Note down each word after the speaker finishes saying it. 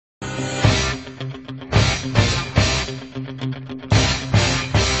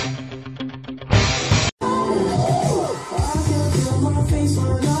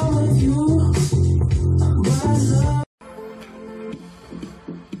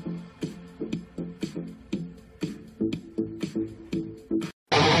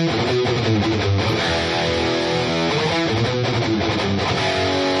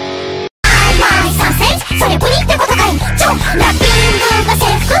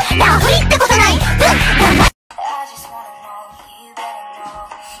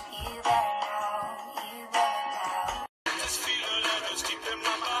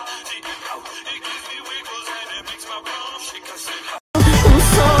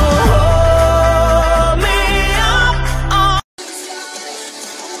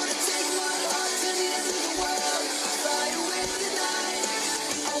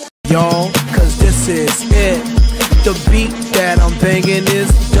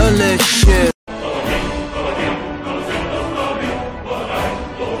delicious.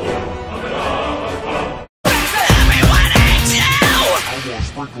 Everyone hates you! I want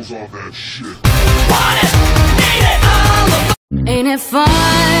sprinkles on that shit. Want it, need it, all of. Ain't it fun?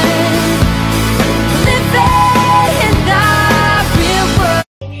 Living in the real world.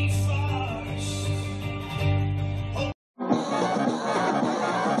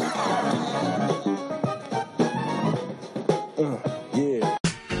 Yeah.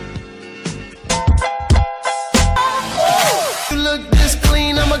 You look this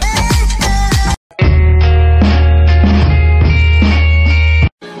clean, I'm a.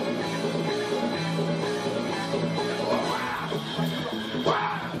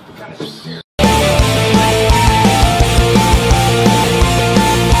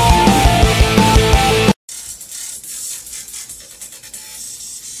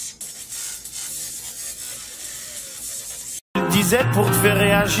 Disais pour te faire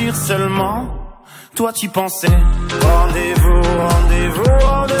réagir seulement, toi tu pensais. Rendez-vous, rendez-vous,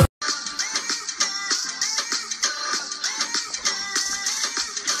 rendez-vous.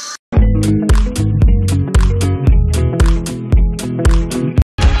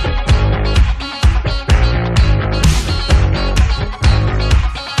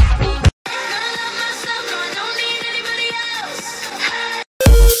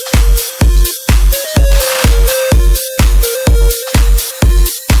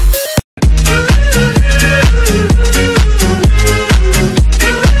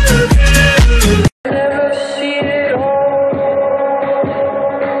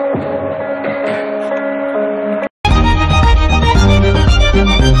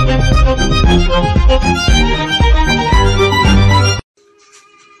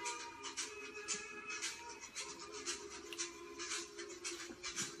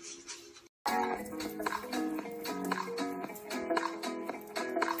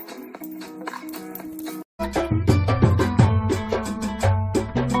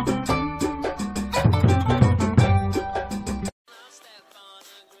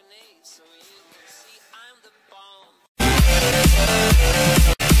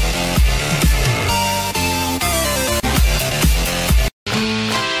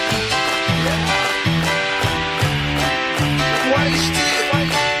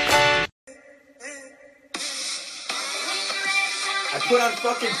 I put on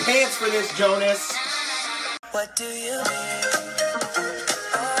fucking pants for this, Jonas. What do you mean?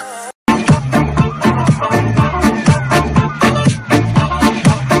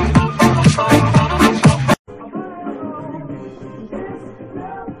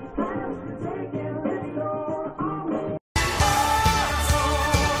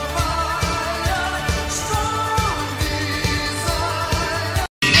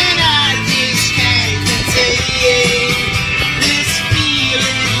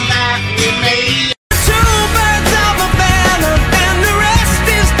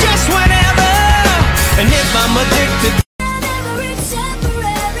 I'm addicted.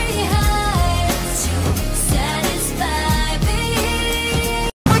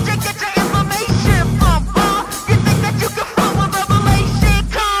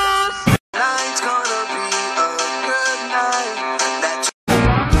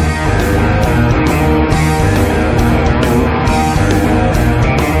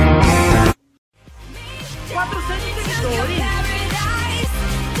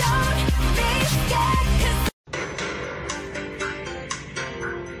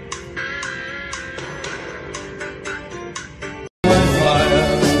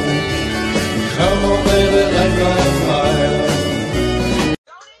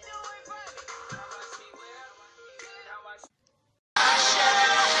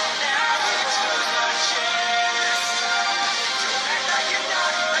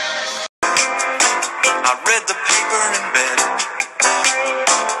 I read the paper in bed,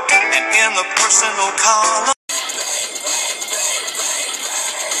 and in the personal column.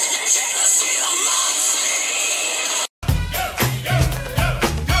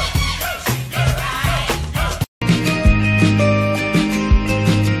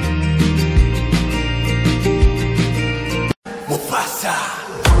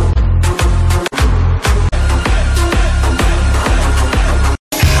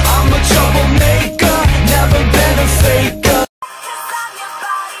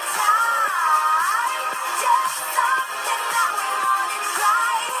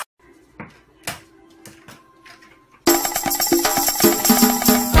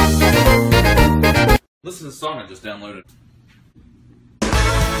 Listen to the song I just downloaded.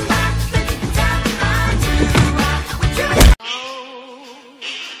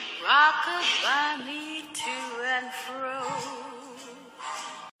 Rock-a-bye me to and fro.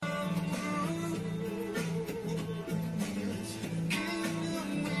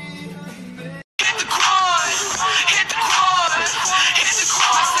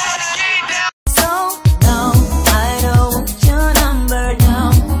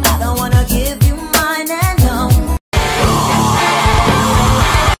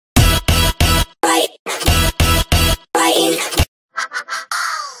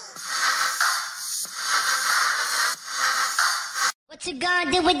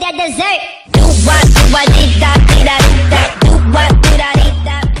 gonna do with that dessert? Do what, dee da, dee da, dee da. Do what, dee da, dee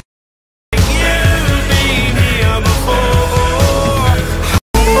da.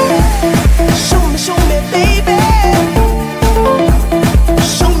 Show me, baby.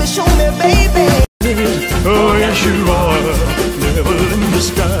 Show me, baby. Oh, yes, you are. Level in the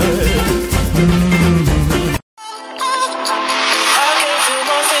sky. I can feel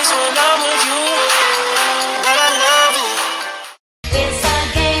my face when I'm with you. But I love you. It's a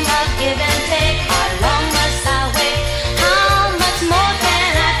game of give and take. How long must I wait? How much more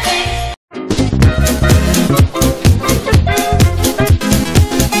can I take?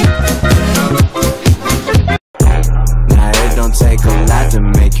 Now it don't take a lot to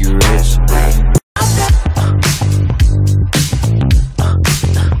make you rich.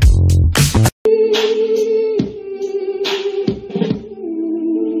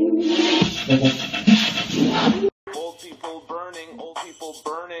 Old people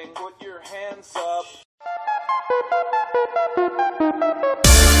burning, put your hands up.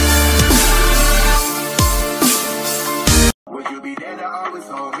 Would you be there to always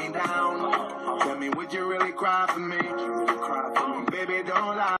hold me down? Tell me, would you really cry for me? Baby,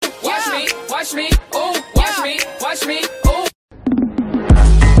 don't lie. Watch me, oh, watch me, oh.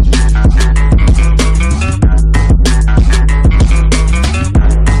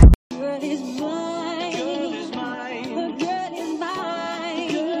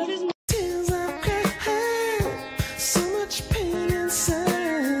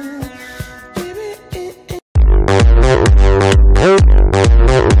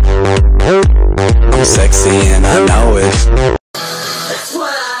 I'm sexy and I know it. That's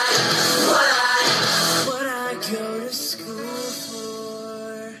what I go to school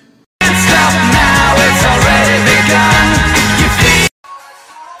for. Stop now, it's already begun. You feel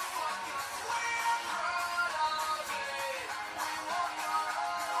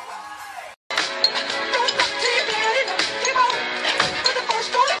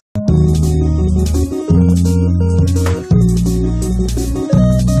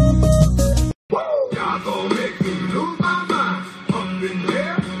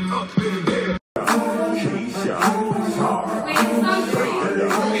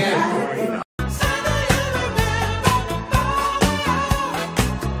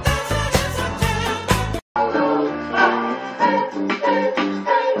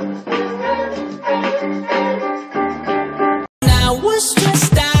Now we're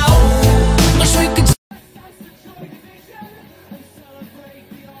stressed out. Wish we could.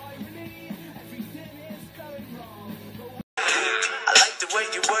 I like the way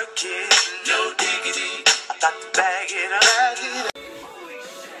you work it, no diggity. I got to bag it up.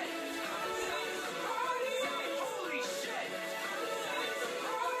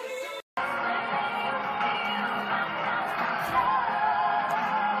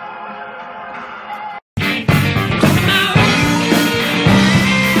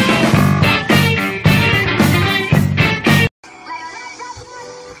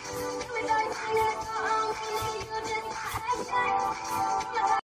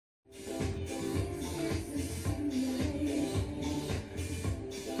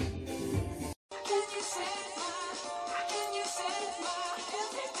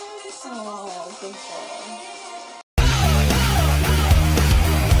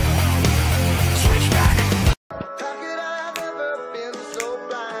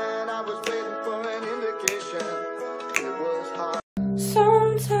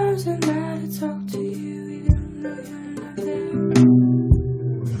 Sometimes at night I talk to you, even though you're not there.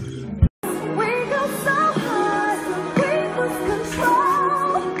 We go so hard, we lose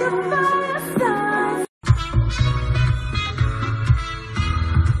control. The fire starts.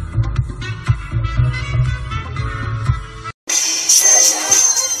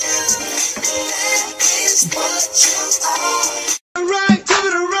 Right, give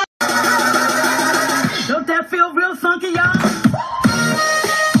it a right. Don't that feel real funky, y'all?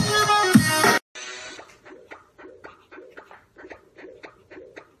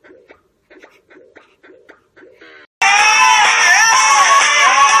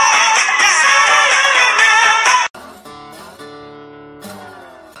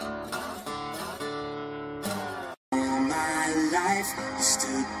 You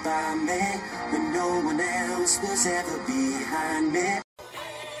stood by me when no one else was ever behind me.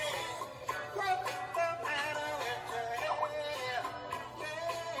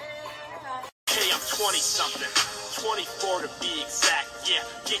 Hey, I'm 20-something, 24 to be exact. Yeah,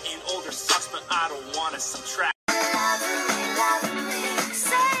 getting older sucks, but I don't want to subtract.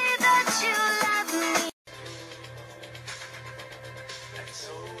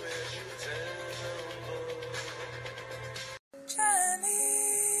 Johnny.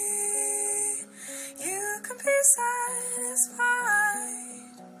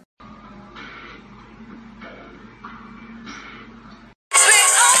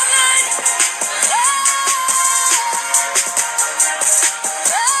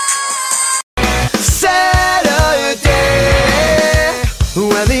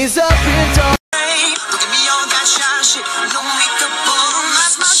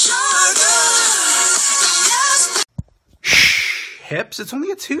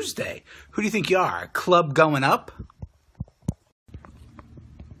 Tuesday. Who do you think you are? Club going up?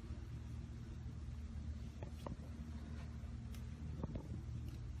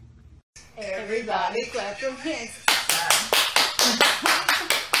 Everybody clap your hands.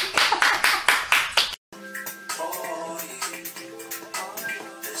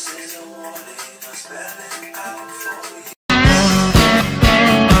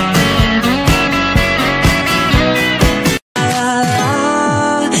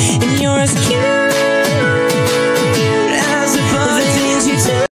 And you're as cute as the things you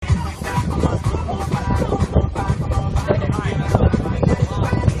do.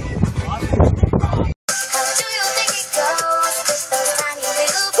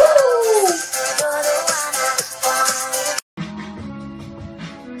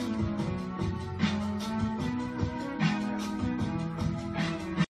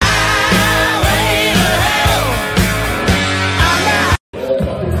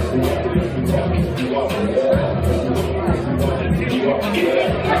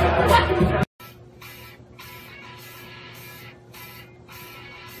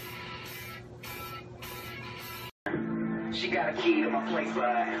 She got a key to my place,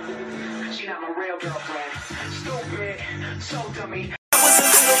 but she not my real girlfriend. Stupid, so dummy. I was a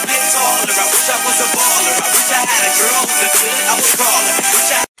little bit taller. I wish I was a baller. I wish I had a girl who looked good. I was crawling.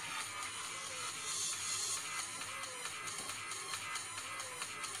 Wish I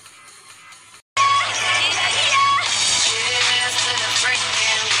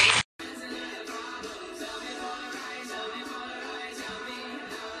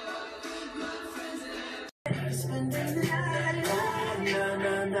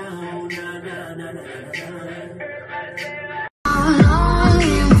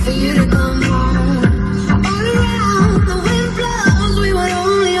For you to come home. All around the wind blows, we would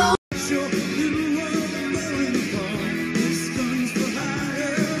only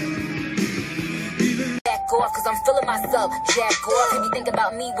back off, cause I'm feeling myself. Jack off, if you think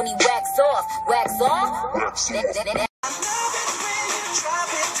about me when he wax off. Wax off?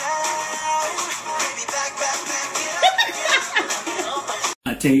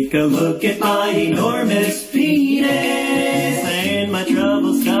 I take a look at my enormous penis, and my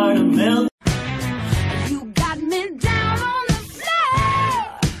troubles start to melt. You got me down on the floor.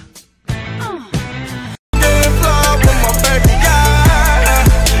 get fly with my baby guy,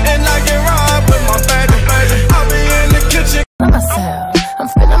 and I get ride with my baby. I'll be in the kitchen. I'm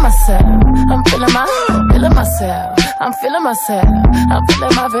feeling myself. I'm feeling myself. I'm feeling myself. I'm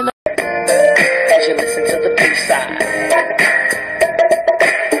feeling my feeling. As you listen to the B-side.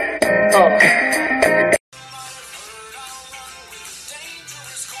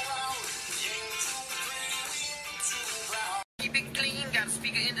 Keep it clean, got a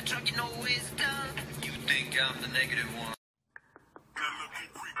speaker in the truck, you know it's done. You think I'm the negative one?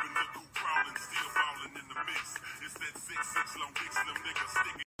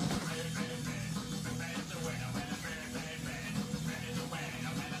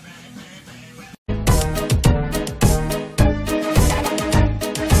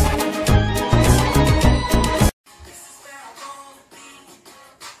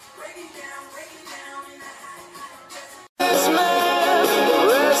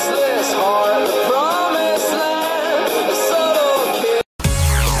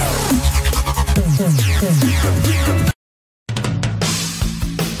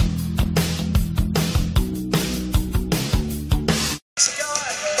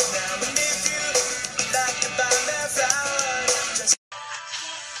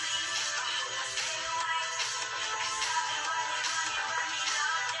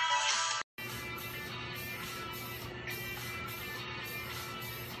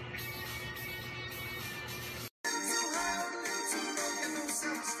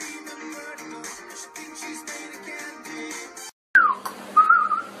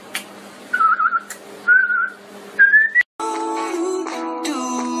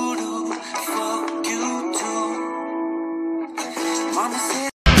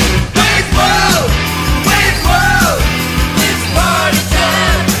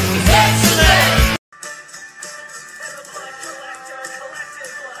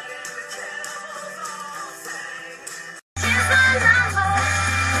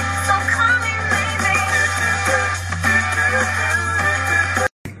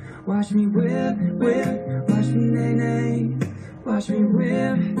 Watch me whip, watch me nay-nay. Watch me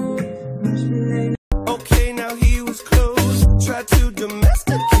whip, watch me nay-nay. Okay, now he was close. Tried to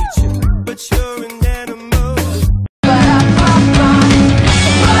domesticate you, but you're an animal.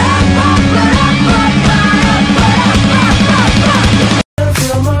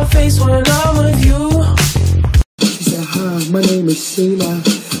 Feel my face when I'm with you. She said, hi, my name is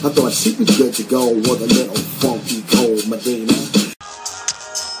Sheila. I thought she was good to go with a little funky cold Medina.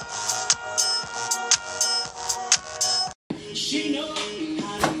 She knows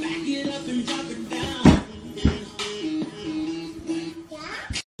how to back it up and drop it down.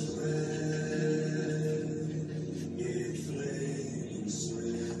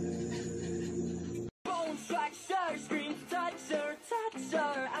 Bones like her, screams touch her,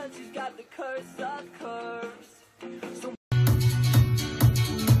 and she's got the curse of curves. So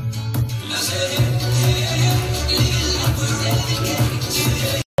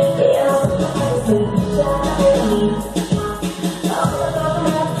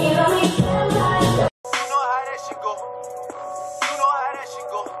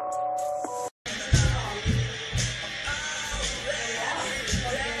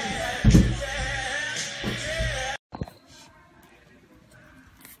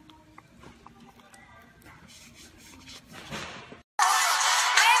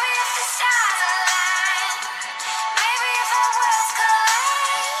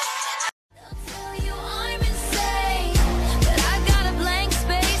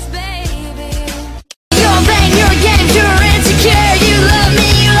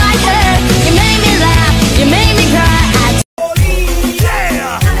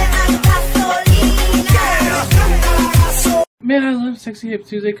man, I love Sexy Hip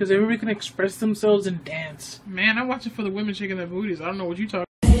Tuesday because everybody can express themselves and dance. Man, I watch it for the women shaking their booties. I don't know what you talking.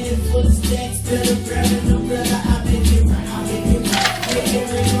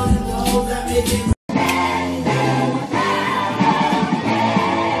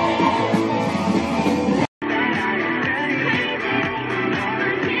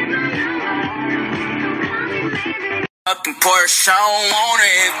 Up in Porsche, I don't want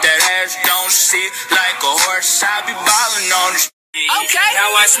it if that ass don't sit like a horse. I be ballin' on the Okay.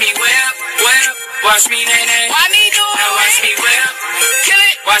 Now watch me whip, whip, watch me nay. Why me do it? Now watch me whip, Kill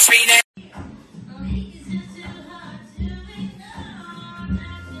it. watch me nay.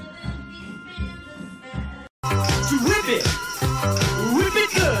 To whip it.